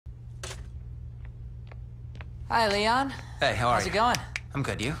Hi, Leon. Hey, how are you? How's it going? I'm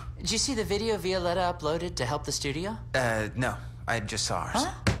good, you? Did you see the video Violetta uploaded to help the studio? No. I just saw ours.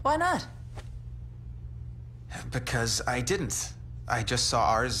 Huh? Why not? Because I didn't. I just saw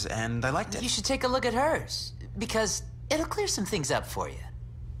ours and I liked it. You should take a look at hers, because it'll clear some things up for you.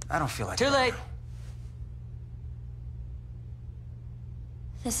 I don't feel like Too that late. now.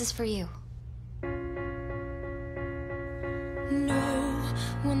 This is for you. No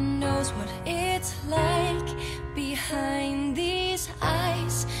one knows what it's like behind these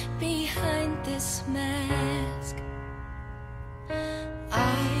eyes, behind this mask.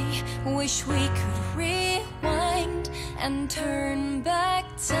 I wish we could rewind and turn back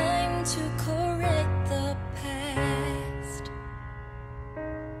time to correct the past.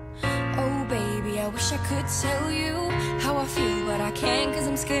 Oh baby, I wish I could tell you how I feel, but I can't 'cause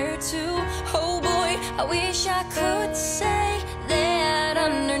I'm scared to. Oh boy, I wish I could say that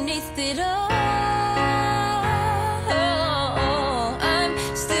underneath it all, I'm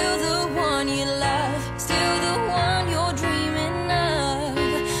still the one you love, still the one you're dreaming of.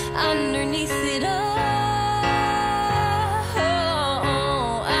 Underneath it all,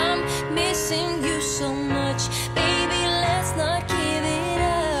 I'm missing you so much. Baby, let's not give it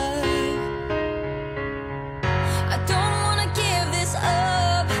up. I don't wanna give this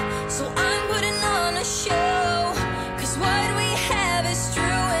up, so I'm putting on a show. 'Cause what we have is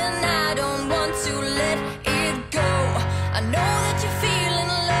true and I don't want to let it go. I know that you're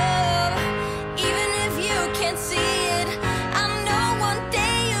feeling love, even if you can't see it. I know one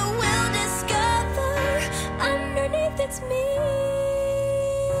day you will discover underneath it's me.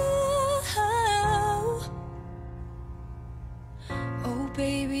 Oh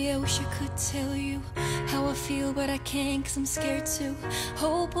baby, I wish I could tell you how I feel, but I can't 'cause I'm scared to.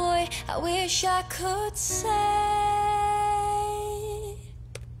 Oh boy, I wish I could say.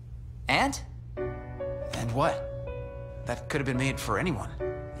 And? And what? That could have been made for anyone.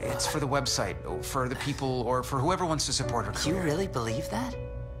 It's for the website, for the people, or for whoever wants to support her You career. really believe that?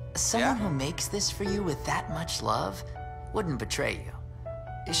 Someone Yeah. who makes this for you with that much love wouldn't betray you.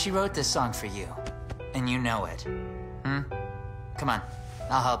 She wrote this song for you, and you know it. Come on,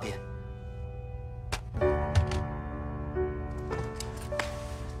 I'll help you.